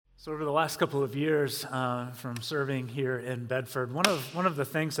So over the last couple of years, from serving here in Bedford, one of the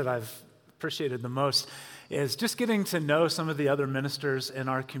things that I've appreciated the most is just getting to know some of the other ministers in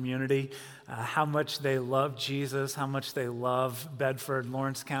our community, how much they love Jesus, how much they love Bedford,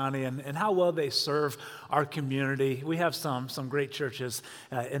 Lawrence County, and how well they serve our community. We have some great churches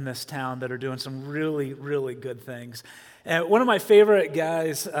in this town that are doing some really, really good things. And one of my favorite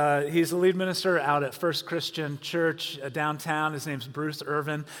guys, he's the lead minister out at First Christian Church downtown. His name's Bruce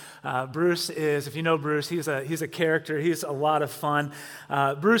Irvin. Bruce is, if you know Bruce, he's a character. He's a lot of fun.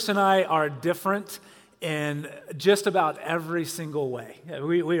 Bruce and I are different in just about every single way.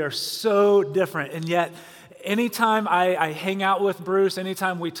 We are so different, and yet anytime I hang out with Bruce,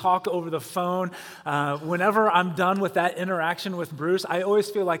 anytime we talk over the phone, whenever I'm done with that interaction with Bruce, I always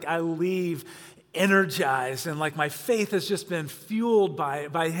feel like I leave energized and like my faith has just been fueled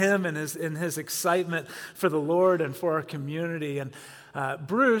by him and his excitement for the Lord and for our community. And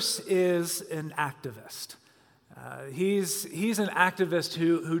Bruce is an activist. He's an activist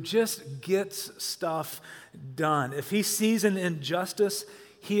who just gets stuff done. If he sees an injustice,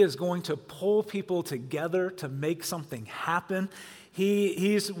 he is going to pull people together to make something happen.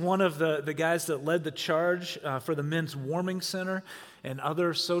 He's one of the guys that led the charge for the Men's Warming Center and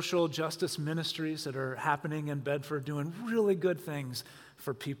other social justice ministries that are happening in Bedford, doing really good things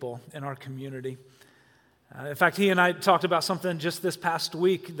for people in our community. In fact, he and I talked about something just this past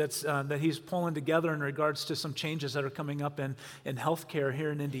week that he's pulling together in regards to some changes that are coming up in healthcare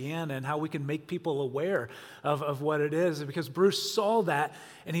here in Indiana and how we can make people aware of what it is. Because Bruce saw that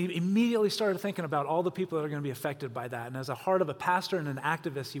and he immediately started thinking about all the people that are going to be affected by that. And as a heart of a pastor and an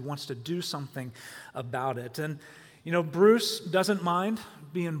activist, he wants to do something about it. And you know, Bruce doesn't mind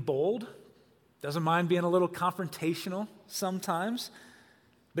being bold, doesn't mind being a little confrontational sometimes,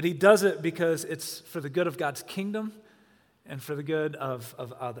 but he does it because it's for the good of God's kingdom and for the good of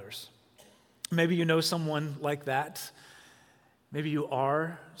others. Maybe you know someone like that. Maybe you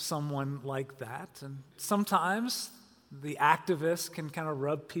are someone like that. And sometimes the activist can kind of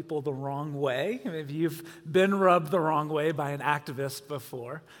rub people the wrong way. Maybe you've been rubbed the wrong way by an activist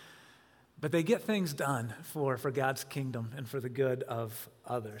before. But they get things done for God's kingdom and for the good of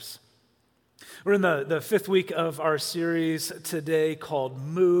others. We're in the fifth week of our series today called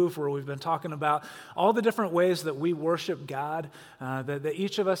Move, where we've been talking about all the different ways that we worship God, that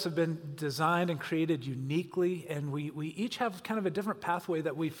each of us have been designed and created uniquely, and we each have kind of a different pathway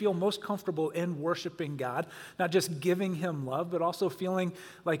that we feel most comfortable in worshiping God, not just giving Him love, but also feeling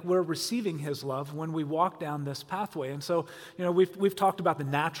like we're receiving His love when we walk down this pathway. And so, you know, we've talked about the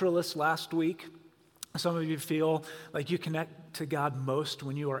naturalist last week. Some of you feel like you connect to God most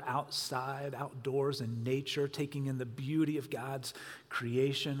when you are outside, outdoors in nature, taking in the beauty of God's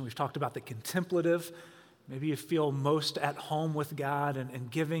creation. We've talked about the contemplative. Maybe you feel most at home with God and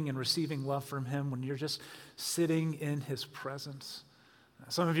giving and receiving love from Him when you're just sitting in His presence.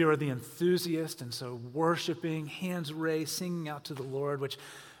 Some of you are the enthusiast, and so worshiping, hands raised, singing out to the Lord, which,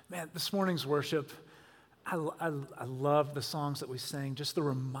 man, this morning's worship, I love the songs that we sang, just the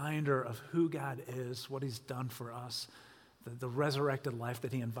reminder of who God is, what He's done for us, the resurrected life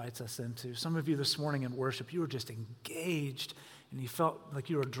that He invites us into. Some of you this morning in worship, you were just engaged and you felt like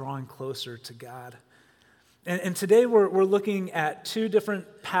you were drawing closer to God. And today we're looking at two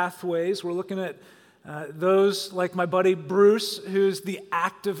different pathways. We're looking at those like my buddy Bruce, who's the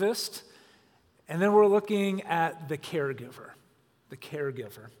activist, and then we're looking at the caregiver.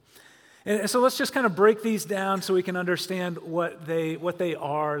 And so let's just kind of break these down so we can understand what they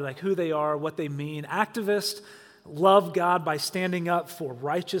are, like who they are, what they mean. Activists love God by standing up for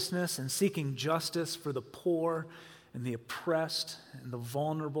righteousness and seeking justice for the poor and the oppressed and the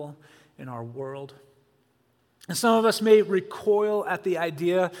vulnerable in our world. And some of us may recoil at the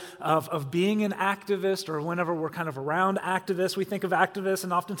idea of being an activist, or whenever we're kind of around activists, we think of activists,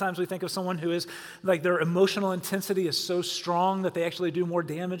 and oftentimes we think of someone who is like their emotional intensity is so strong that they actually do more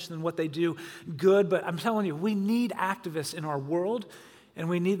damage than what they do good. But I'm telling you, we need activists in our world, and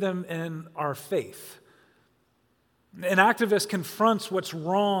we need them in our faith. An activist confronts what's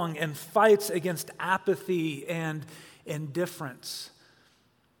wrong and fights against apathy and indifference.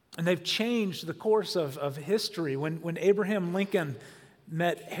 And they've changed the course of history. When Abraham Lincoln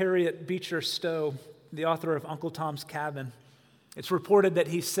met Harriet Beecher Stowe, the author of Uncle Tom's Cabin, it's reported that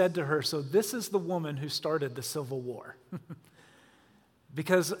he said to her, "So this is the woman who started the Civil War."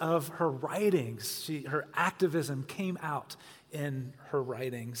 Because of her writings, her activism came out in her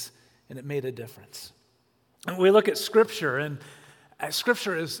writings, and it made a difference. And we look at Scripture, and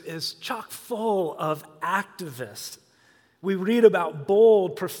Scripture is chock full of activists. We read about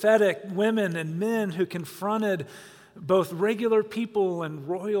bold, prophetic women and men who confronted both regular people and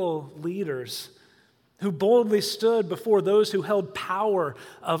royal leaders who boldly stood before those who held power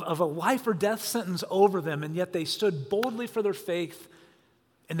of a life or death sentence over them, and yet they stood boldly for their faith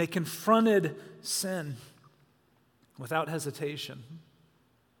and they confronted sin without hesitation.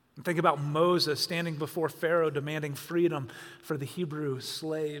 And think about Moses standing before Pharaoh demanding freedom for the Hebrew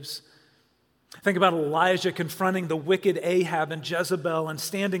slaves. Think about Elijah confronting the wicked Ahab and Jezebel and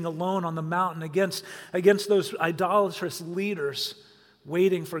standing alone on the mountain against those idolatrous leaders,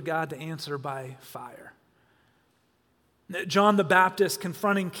 waiting for God to answer by fire. John the Baptist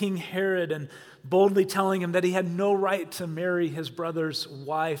confronting King Herod and boldly telling him that he had no right to marry his brother's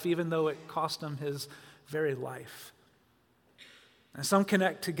wife, even though it cost him his very life. And some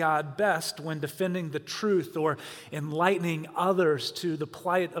connect to God best when defending the truth or enlightening others to the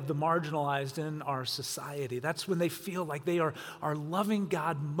plight of the marginalized in our society. That's when they feel like they are loving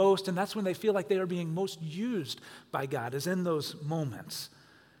God most, and that's when they feel like they are being most used by God, is in those moments.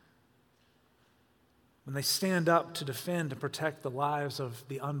 When they stand up to defend and protect the lives of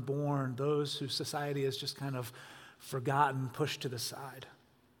the unborn, those whose society has just kind of forgotten, pushed to the side.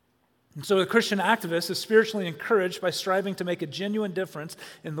 And so a Christian activist is spiritually encouraged by striving to make a genuine difference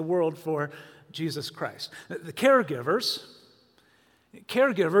in the world for Jesus Christ. The caregivers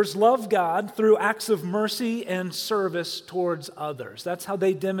love God through acts of mercy and service towards others. That's how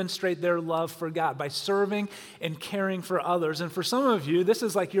they demonstrate their love for God, by serving and caring for others. And for some of you, this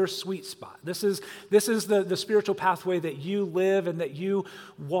is like your sweet spot. This is the spiritual pathway that you live and that you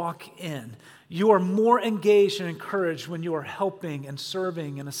walk in. You are more engaged and encouraged when you are helping and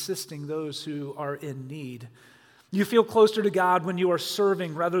serving and assisting those who are in need. You feel closer to God when you are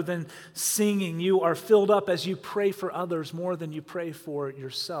serving rather than singing. You are filled up as you pray for others more than you pray for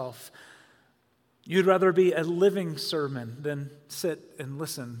yourself. You'd rather be a living sermon than sit and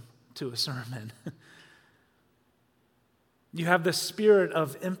listen to a sermon. You have the spirit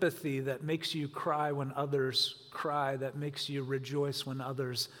of empathy that makes you cry when others cry, that makes you rejoice when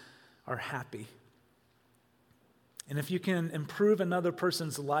others are happy. And if you can improve another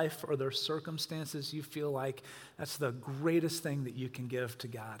person's life or their circumstances, you feel like that's the greatest thing that you can give to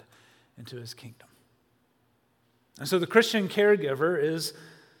God and to His kingdom. And so the Christian caregiver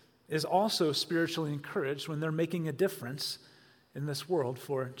is also spiritually encouraged when they're making a difference in this world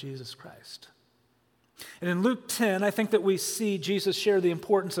for Jesus Christ. And in Luke 10, I think that we see Jesus share the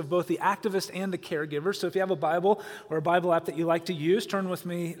importance of both the activist and the caregiver. So if you have a Bible or a Bible app that you like to use, turn with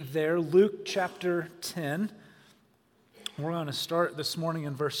me there. Luke chapter 10. We're going to start this morning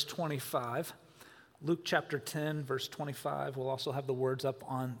in verse 25. Luke chapter 10, verse 25. We'll also have the words up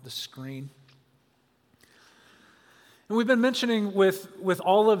on the screen. And we've been mentioning with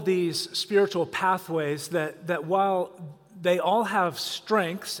all of these spiritual pathways that while they all have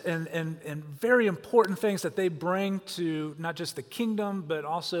strengths and very important things that they bring to not just the kingdom, but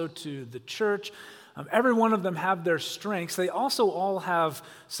also to the church. Every one of them have their strengths. They also all have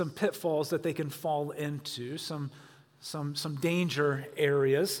some pitfalls that they can fall into, some danger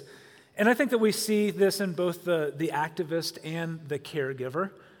areas. And I think that we see this in both the activist and the caregiver.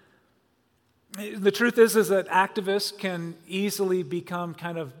 The truth is that activists can easily become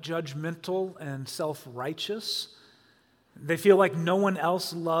kind of judgmental and self-righteous. They feel like no one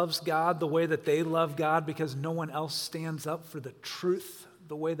else loves God the way that they love God because no one else stands up for the truth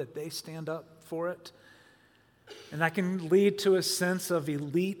the way that they stand up for it. And that can lead to a sense of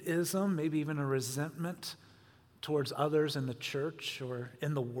elitism, maybe even a resentment towards others in the church or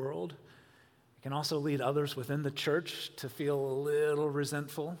in the world. It can also lead others within the church to feel a little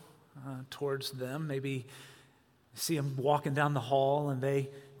resentful towards them. Maybe see them walking down the hall and they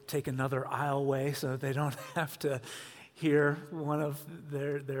take another aisleway so they don't have to hear one of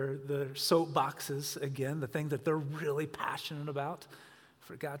their soapboxes again, the thing that they're really passionate about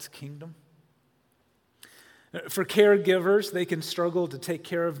for God's kingdom. For caregivers, they can struggle to take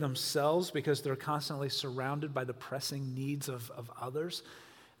care of themselves because they're constantly surrounded by the pressing needs of others.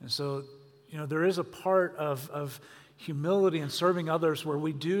 And so, there is a part of humility and serving others where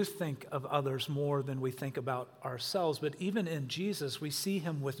we do think of others more than we think about ourselves. But even in Jesus, we see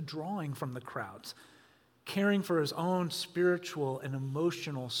him withdrawing from the crowds, caring for his own spiritual and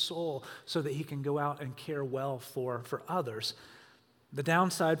emotional soul so that he can go out and care well for others. The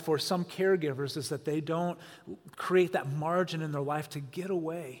downside for some caregivers is that they don't create that margin in their life to get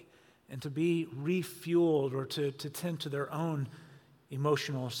away and to be refueled or to tend to their own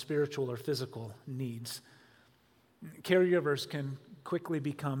emotional, spiritual, or physical needs. Caregivers can quickly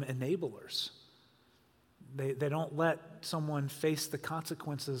become enablers. They don't let someone face the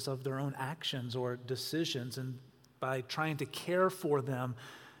consequences of their own actions or decisions, and by trying to care for them,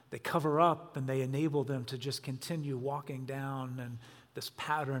 they cover up and they enable them to just continue walking down and this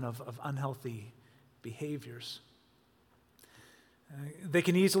pattern of unhealthy behaviors. They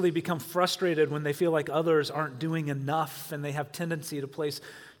can easily become frustrated when they feel like others aren't doing enough, and they have tendency to place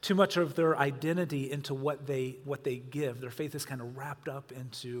too much of their identity into what they give. Their faith is kind of wrapped up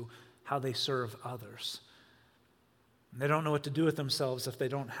into how they serve others. And they don't know what to do with themselves if they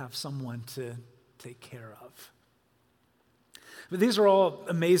don't have someone to take care of. But these are all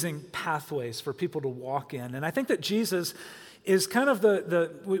amazing pathways for people to walk in. And I think that Jesus is kind of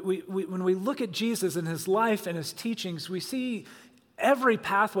when we look at Jesus and his life and his teachings, we see every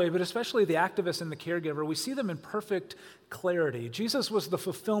pathway, but especially the activist and the caregiver, we see them in perfect clarity. Jesus was the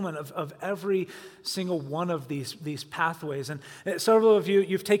fulfillment of every single one of these pathways. And several of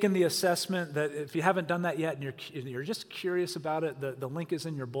you've taken the assessment that if you haven't done that yet and you're just curious about it, the link is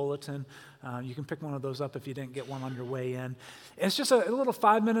in your bulletin. You can pick one of those up if you didn't get one on your way in. It's just a little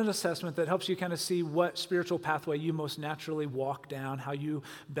 5-minute assessment that helps you kind of see what spiritual pathway you most naturally walk down, how you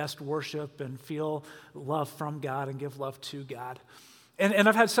best worship and feel love from God and give love to God. And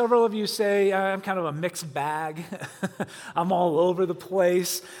I've had several of you say, I'm kind of a mixed bag. I'm all over the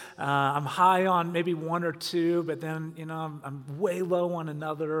place. I'm high on maybe one or two, but then, I'm way low on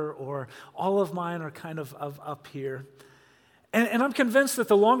another, or all of mine are kind of up here. And I'm convinced that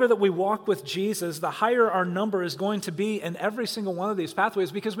the longer that we walk with Jesus, the higher our number is going to be in every single one of these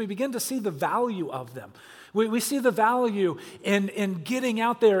pathways, because we begin to see the value of them. We see the value in getting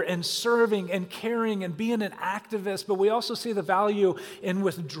out there and serving and caring and being an activist, but we also see the value in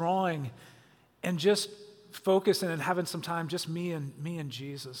withdrawing and just focusing and having some time, just me and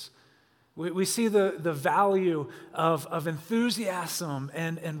Jesus. We see the value of enthusiasm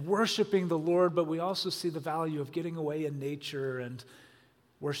and worshiping the Lord, but we also see the value of getting away in nature and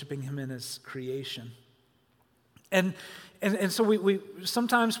worshiping him in his creation. And so we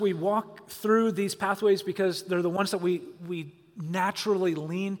sometimes we walk through these pathways because they're the ones that we naturally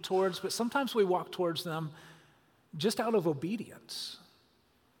lean towards, but sometimes we walk towards them just out of obedience.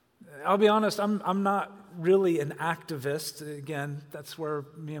 I'll be honest, I'm not really an activist. Again, that's where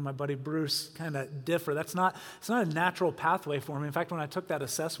me and my buddy Bruce kind of differ. It's not a natural pathway for me. In fact, when I took that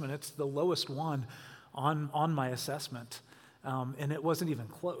assessment, it's the lowest one on my assessment. And it wasn't even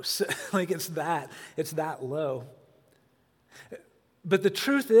close. Like it's that low. But the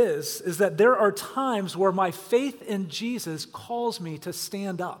truth is that there are times where my faith in Jesus calls me to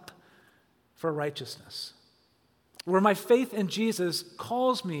stand up for righteousness. Where my faith in Jesus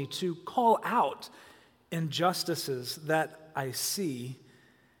calls me to call out injustices that I see.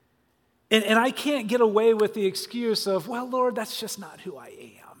 And I can't get away with the excuse of, well, Lord, that's just not who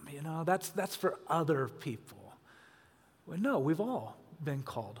I am. That's for other people. Well, no, we've all been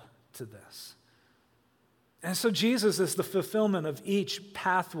called to this. And so Jesus is the fulfillment of each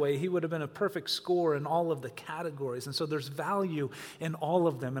pathway. He would have been a perfect score in all of the categories. And so there's value in all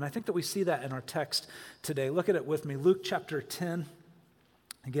of them. And I think that we see that in our text today. Look at it with me. Luke chapter 10,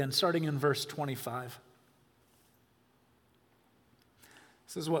 again, starting in verse 25.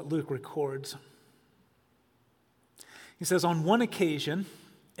 This is what Luke records. He says, on one occasion,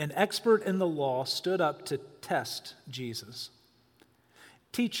 an expert in the law stood up to test Jesus.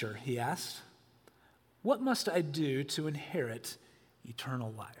 Teacher, he asked, what must I do to inherit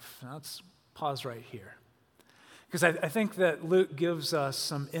eternal life? Now let's pause right here. Because I think that Luke gives us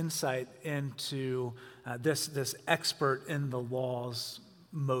some insight into this expert in the law's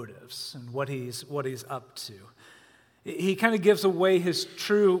motives and what he's up to. He kind of gives away his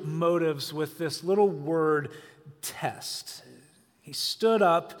true motives with this little word, test. He stood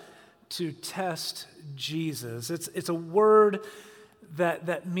up to test Jesus. It's a word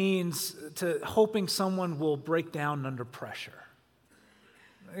that means hoping someone will break down under pressure.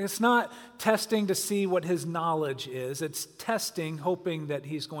 It's not testing to see what his knowledge is. It's testing, hoping that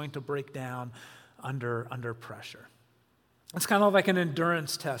he's going to break down under pressure. It's kind of like an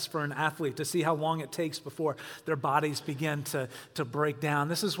endurance test for an athlete to see how long it takes before their bodies begin to break down.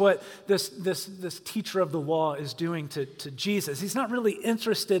 This is what this teacher of the law is doing to Jesus. He's not really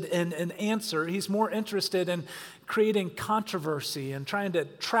interested in an answer. He's more interested in creating controversy and trying to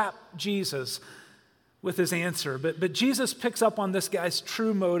trap Jesus with his answer. But Jesus picks up on this guy's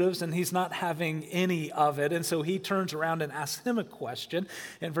true motives, and he's not having any of it. And so he turns around and asks him a question.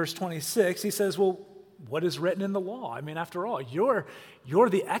 In verse 26, he says, well, what is written in the law? I mean, after all, you're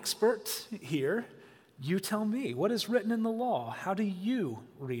the expert here. You tell me, what is written in the law? How do you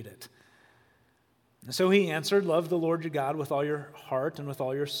read it? And so he answered, love the Lord your God with all your heart and with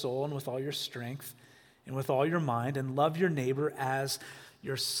all your soul and with all your strength and with all your mind, and love your neighbor as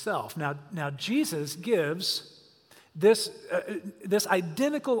yourself. Now Jesus gives this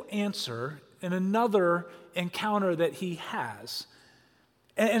identical answer in another encounter that he has.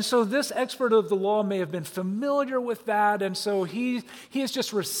 And so this expert of the law may have been familiar with that, and so he is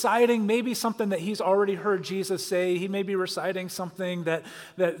just reciting maybe something that he's already heard Jesus say. He may be reciting something that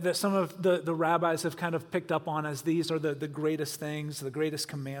some of the rabbis have kind of picked up on as these are the greatest things, the greatest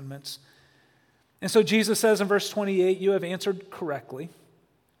commandments. And so Jesus says in verse 28, "You have answered correctly.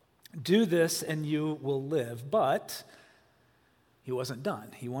 Do this and you will live." But he wasn't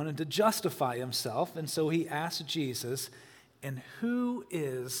done. He wanted to justify himself, and so he asked Jesus, "And who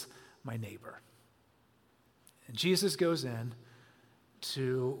is my neighbor?" And Jesus goes in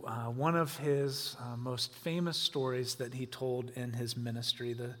to one of his most famous stories that he told in his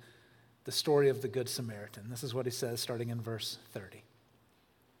ministry, the story of the Good Samaritan. This is what he says starting in verse 30.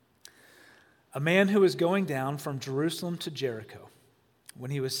 "A man who was going down from Jerusalem to Jericho,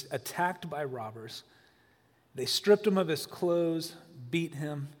 when he was attacked by robbers, they stripped him of his clothes, beat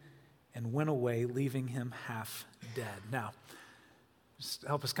him, and went away, leaving him half dead." Now, just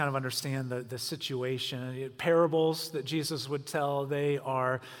help us kind of understand the situation. Parables that Jesus would tell, they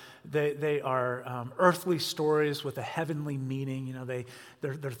are earthly stories with a heavenly meaning. You know,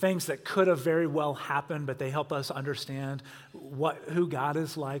 they're things that could have very well happened, but they help us understand who God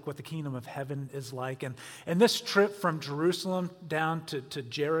is like, what the kingdom of heaven is like. And this trip from Jerusalem down to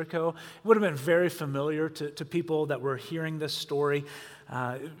Jericho would have been very familiar to people that were hearing this story.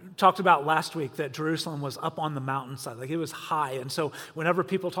 Talked about last week that Jerusalem was up on the mountainside, like it was high. And so whenever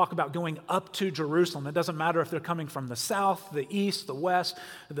people talk about going up to Jerusalem, it doesn't matter if they're coming from the south, the east, the west,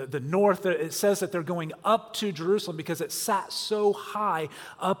 the north. It says that they're going up to Jerusalem because it sat so high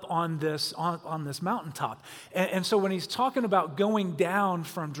up on this mountaintop. And so when he's talking about going down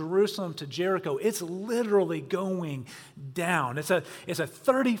from Jerusalem to Jericho, it's literally going down. It's a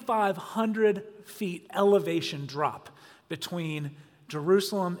 3,500 feet elevation drop between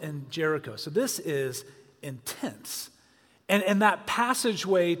Jerusalem and Jericho. So this is intense. And that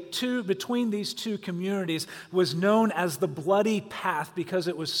passageway between these two communities was known as the Bloody Path because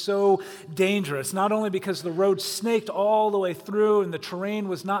it was so dangerous. Not only because the road snaked all the way through and the terrain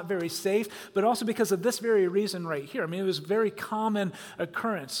was not very safe, but also because of this very reason right here. I mean, it was a very common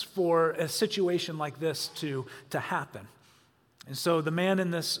occurrence for a situation like this to happen. And so the man in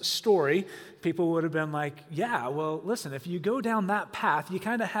this story, people would have been like, yeah, well, listen, if you go down that path, you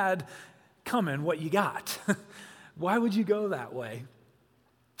kind of had coming what you got. Why would you go that way?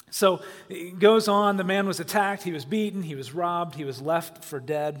 So it goes on, the man was attacked, he was beaten, he was robbed, he was left for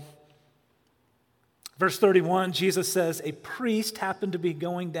dead. Verse 31, Jesus says, "A priest happened to be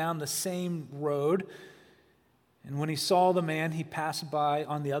going down the same road, and when he saw the man, he passed by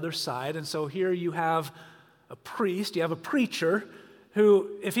on the other side." And so here you have a priest, you have a preacher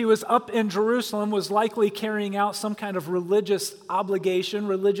who, if he was up in Jerusalem, was likely carrying out some kind of religious obligation,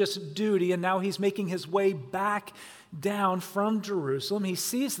 religious duty, and now he's making his way back down from Jerusalem. He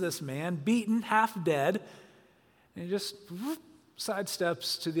sees this man beaten, half dead, and he just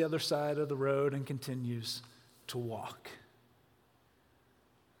sidesteps to the other side of the road and continues to walk.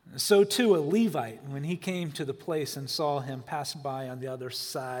 So too a Levite, when he came to the place and saw him, passed by on the other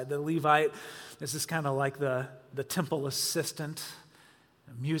side. The Levite, this is kind of like the temple assistant,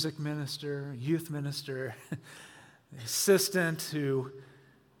 a music minister, youth minister, assistant who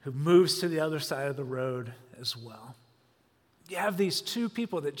moves to the other side of the road as well. You have these two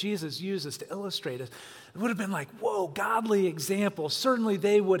people that Jesus uses to illustrate it. It would have been like, whoa, godly example. Certainly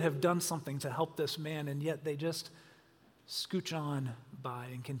they would have done something to help this man, and yet they just scooch on by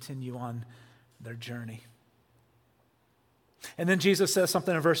and continue on their journey. And then Jesus says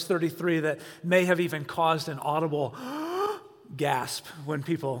something in verse 33 that may have even caused an audible gasp when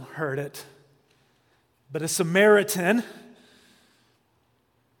people heard it. But a Samaritan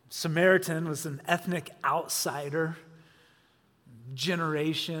was an ethnic outsider,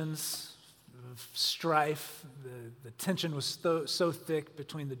 generations of strife. The tension was so thick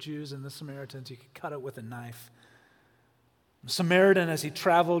between the Jews and the Samaritans, you could cut it with a knife. The Samaritan, as he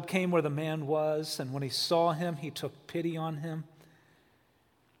traveled, came where the man was, and when he saw him, he took pity on him.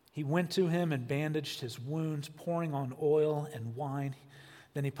 He went to him and bandaged his wounds, pouring on oil and wine.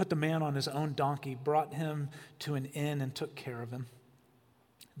 Then he put the man on his own donkey, brought him to an inn, and took care of him.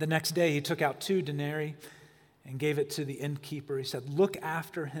 The next day he took out 2 denarii and gave it to the innkeeper. He said, "Look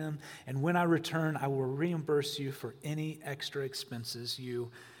after him, and when I return, I will reimburse you for any extra expenses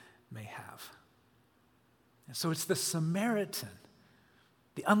you may have." And so it's the Samaritan,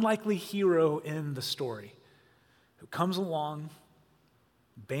 the unlikely hero in the story, who comes along,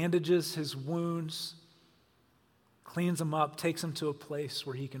 bandages his wounds, cleans them up, takes him to a place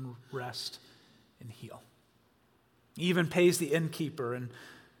where he can rest and heal. He even pays the innkeeper and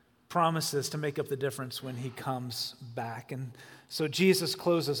promises to make up the difference when he comes back. And so Jesus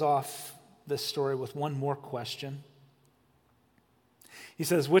closes off this story with one more question. He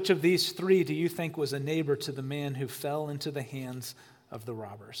says, "Which of these three do you think was a neighbor to the man who fell into the hands of the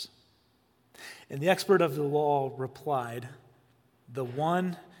robbers?" And the expert of the law replied, "The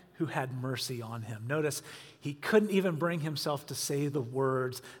one who had mercy on him." Notice, he couldn't even bring himself to say the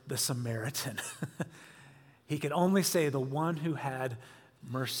words, "the Samaritan." He could only say, "the one who had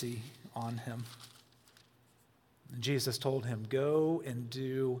mercy on him." And Jesus told him, "Go and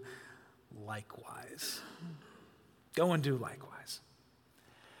do likewise." Go and do likewise.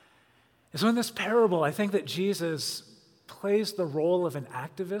 And so in this parable, I think that Jesus plays the role of an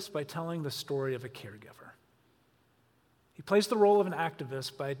activist by telling the story of a caregiver. He plays the role of an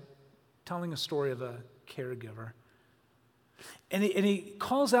activist by telling a story of a caregiver. And he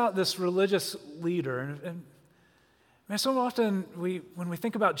calls out this religious leader. And so often, when we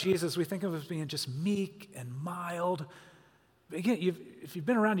think about Jesus, we think of him as being just meek and mild. But again, if you've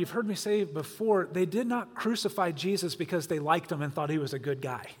been around, you've heard me say before, they did not crucify Jesus because they liked him and thought he was a good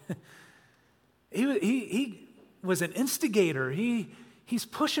guy. He was an instigator. He's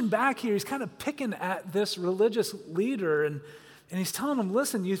pushing back here. He's kind of picking at this religious leader, and he's telling him,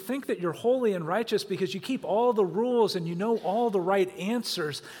 listen, you think that you're holy and righteous because you keep all the rules and you know all the right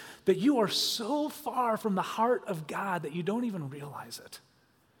answers, but you are so far from the heart of God that you don't even realize it.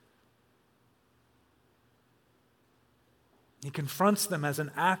 He confronts them as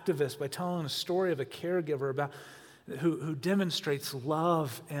an activist by telling a story of a caregiver about who demonstrates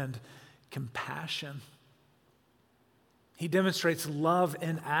love and compassion. He demonstrates love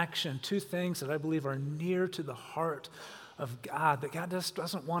in action, two things that I believe are near to the heart of God, that God just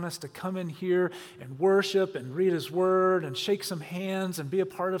doesn't want us to come in here and worship and read his word and shake some hands and be a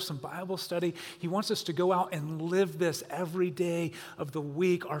part of some Bible study. He wants us to go out and live this every day of the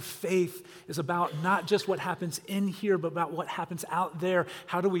week. Our faith is about not just what happens in here, but about what happens out there.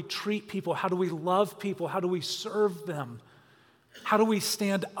 How do we treat people? How do we love people? How do we serve them? How do we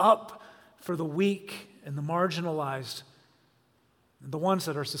stand up for the weak and the marginalized, the ones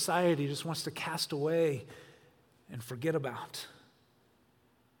that our society just wants to cast away and forget about?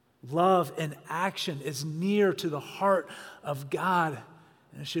 Love in action is near to the heart of God,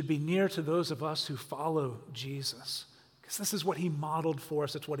 and it should be near to those of us who follow Jesus, because this is what he modeled for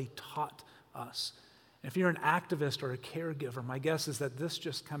us. It's what he taught us. And if you're an activist or a caregiver, my guess is that this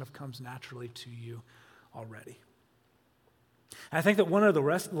just kind of comes naturally to you already. And I think that one of the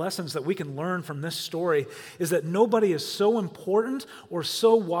lessons that we can learn from this story is that nobody is so important or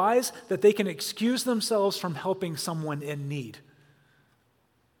so wise that they can excuse themselves from helping someone in need.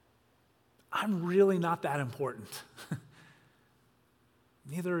 I'm really not that important.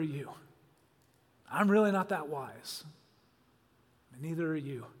 Neither are you. I'm really not that wise. Neither are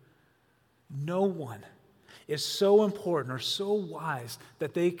you. No one is so important or so wise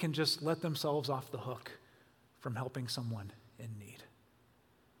that they can just let themselves off the hook from helping someone in need.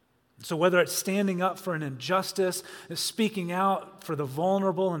 So whether it's standing up for an injustice, speaking out for the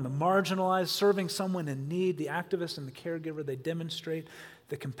vulnerable and the marginalized, serving someone in need, the activist and the caregiver, they demonstrate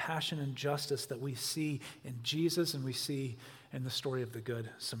the compassion and justice that we see in Jesus and we see in the story of the Good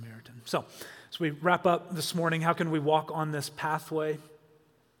Samaritan. So as we wrap up this morning, how can we walk on this pathway?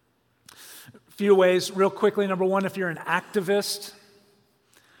 A few ways, real quickly. Number one, if you're an activist,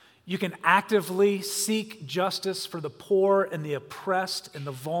 you can actively seek justice for the poor and the oppressed and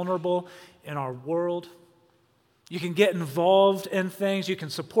the vulnerable in our world. You can get involved in things. You can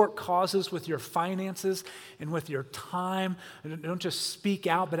support causes with your finances and with your time. Don't just speak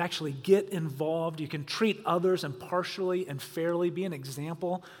out, but actually get involved. You can treat others impartially and fairly. Be an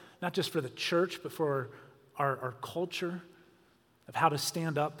example, not just for the church, but for our culture of how to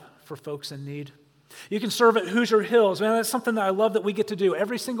stand up for folks in need. You can serve at Hoosier Hills. Man, that's something that I love that we get to do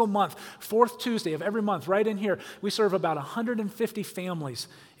every single month. Fourth Tuesday of every month, right in here, we serve about 150 families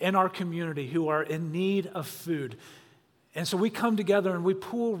in our community who are in need of food. And so we come together and we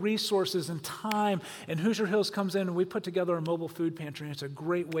pool resources and time, and Hoosier Hills comes in and we put together a mobile food pantry. And it's a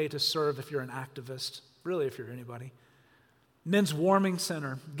great way to serve if you're an activist, really if you're anybody. Men's Warming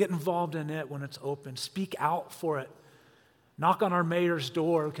Center, get involved in it when it's open. Speak out for it. Knock on our mayor's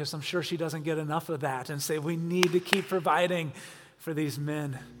door, because I'm sure she doesn't get enough of that, and say we need to keep providing for these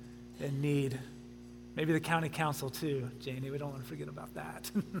men in need. Maybe the county council too, Janie. We don't want to forget about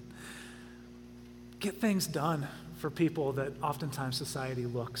that. Get things done for people that oftentimes society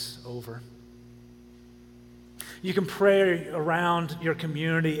looks over. You can pray around your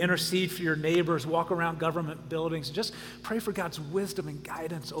community, intercede for your neighbors, walk around government buildings, just pray for God's wisdom and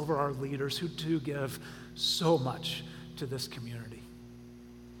guidance over our leaders who do give so much to this community.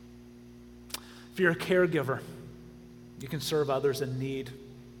 If you're a caregiver, you can serve others in need.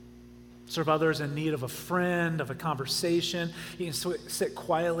 Serve others in need of a friend, of a conversation. You can sit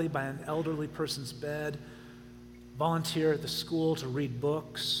quietly by an elderly person's bed, volunteer at the school to read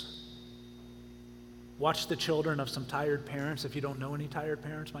books, watch the children of some tired parents. If you don't know any tired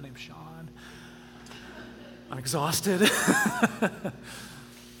parents, my name's Sean. I'm exhausted.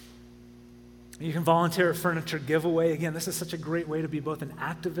 You can volunteer at furniture giveaway. Again, this is such a great way to be both an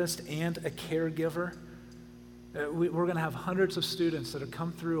activist and a caregiver. We're going to have hundreds of students that have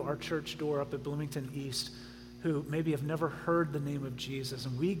come through our church door up at Bloomington East who maybe have never heard the name of Jesus,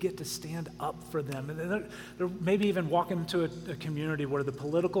 and we get to stand up for them. And they're maybe even walking into a community where the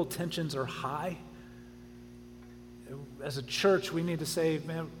political tensions are high. As a church, we need to say,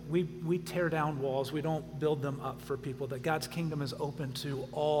 man, we tear down walls. We don't build them up for people, that God's kingdom is open to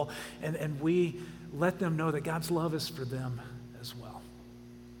all, and we let them know that God's love is for them as well.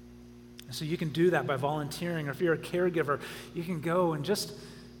 And so you can do that by volunteering, or if you're a caregiver, you can go and just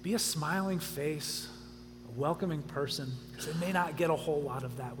be a smiling face, a welcoming person, because they may not get a whole lot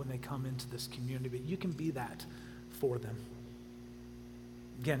of that when they come into this community, but you can be that for them.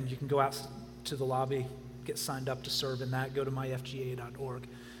 Again, you can go out to the lobby, get signed up to serve in that. Go to myfga.org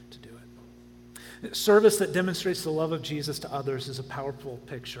to do it. Service that demonstrates the love of Jesus to others is a powerful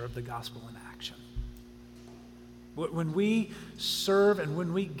picture of the gospel in action. When we serve and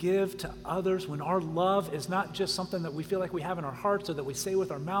when we give to others, when our love is not just something that we feel like we have in our hearts or that we say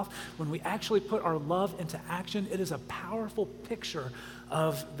with our mouth, when we actually put our love into action, it is a powerful picture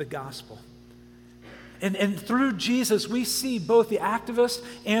of the gospel. And through Jesus, we see both the activist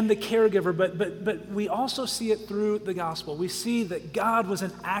and the caregiver, but we also see it through the gospel. We see that God was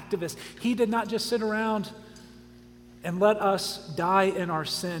an activist. He did not just sit around and let us die in our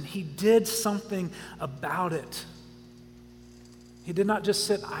sin. He did something about it. He did not just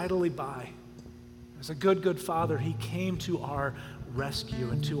sit idly by. As a good father, he came to our rescue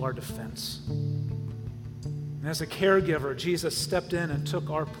and to our defense. And as a caregiver, Jesus stepped in and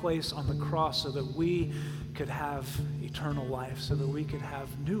took our place on the cross so that we could have eternal life, so that we could have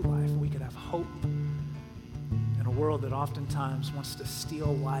new life, we could have hope in a world that oftentimes wants to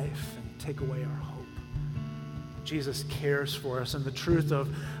steal life and take away our hope. Jesus cares for us, and the truth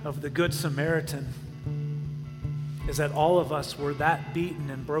of the Good Samaritan is that all of us were that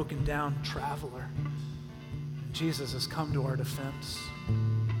beaten and broken down traveler. Jesus has come to our defense.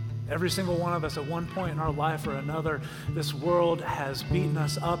 Every single one of us at one point in our life or another, this world has beaten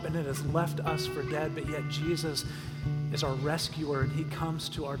us up and it has left us for dead, but yet Jesus is our rescuer and he comes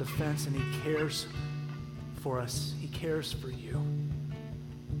to our defense and he cares for us. He cares for you.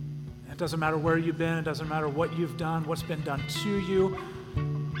 It doesn't matter where you've been. It doesn't matter what you've done, what's been done to you.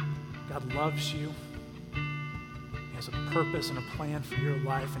 God loves you. He has a purpose and a plan for your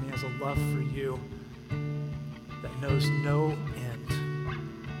life, and he has a love for you that knows no end.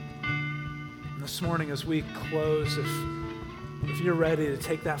 This morning as we close, if you're ready to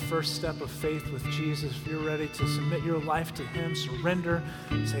take that first step of faith with Jesus, if you're ready to submit your life to him, surrender,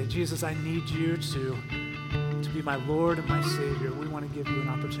 say, Jesus, I need you to be my Lord and my Savior, we want to give you an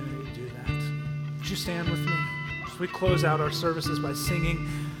opportunity to do that. Would you stand with me? As we close out our services by singing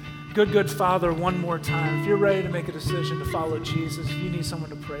Good Father one more time. If you're ready to make a decision to follow Jesus, if you need someone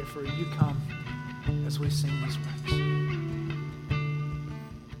to pray for you, come as we sing these words.